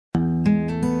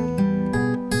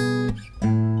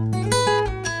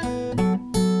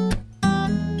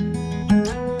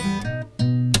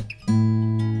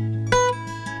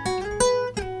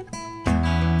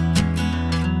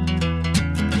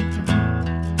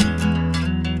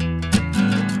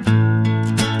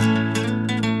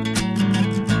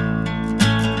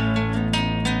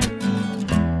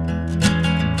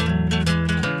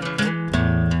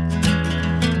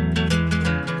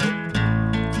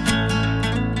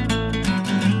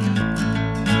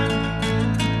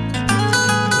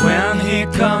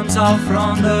comes out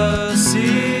from the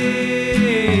sea.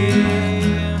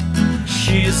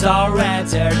 She's already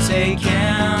there taking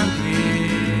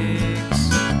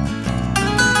pics.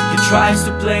 He tries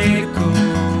to play it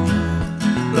cool,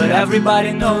 but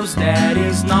everybody knows that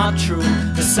it's not true.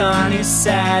 The sun is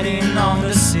setting on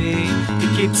the sea. He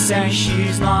keeps saying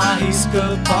she's not his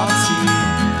cup of tea.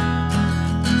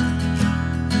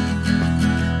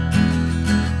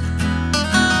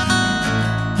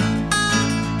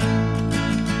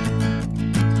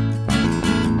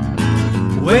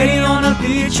 Waiting on a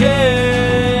beach,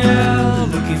 yeah,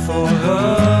 looking for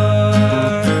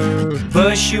her,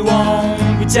 but she won't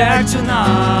be there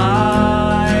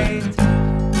tonight.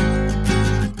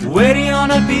 Waiting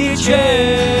on a beach,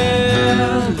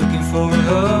 yeah, looking for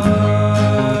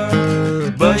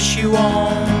her, but she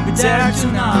won't be there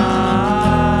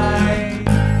tonight.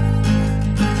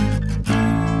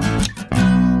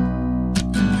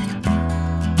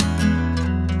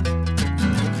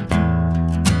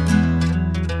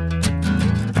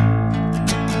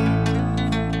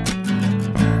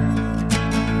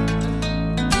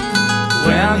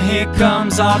 When he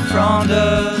comes out from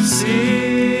the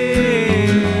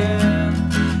sea,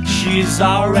 she's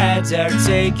already there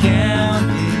taking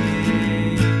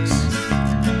pics.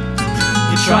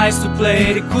 He tries to play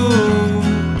it cool,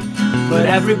 but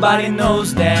everybody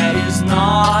knows that it's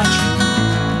not true.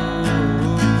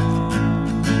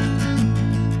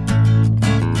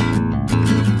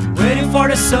 Waiting for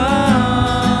the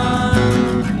sun,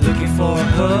 looking for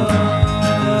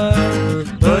her,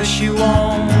 but she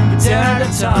won't at a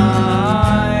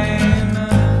time.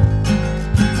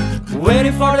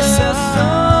 Waiting for the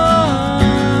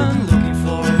sun, looking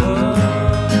for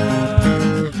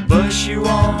her, but she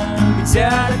won't be there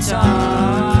at a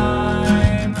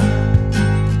time.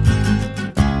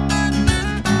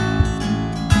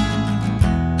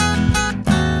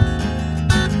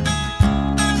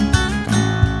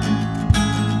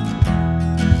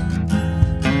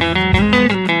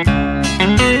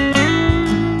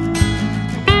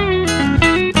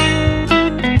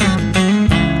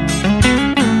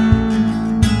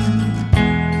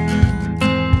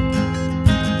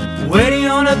 Waiting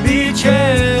on a beach,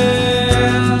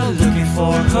 yeah, looking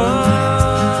for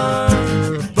her,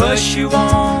 but she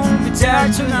won't be there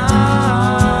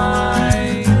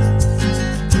tonight.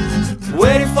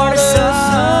 Waiting for the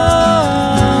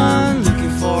sun,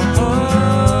 looking for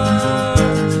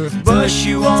her, but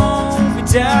she won't be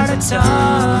there at the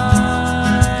time.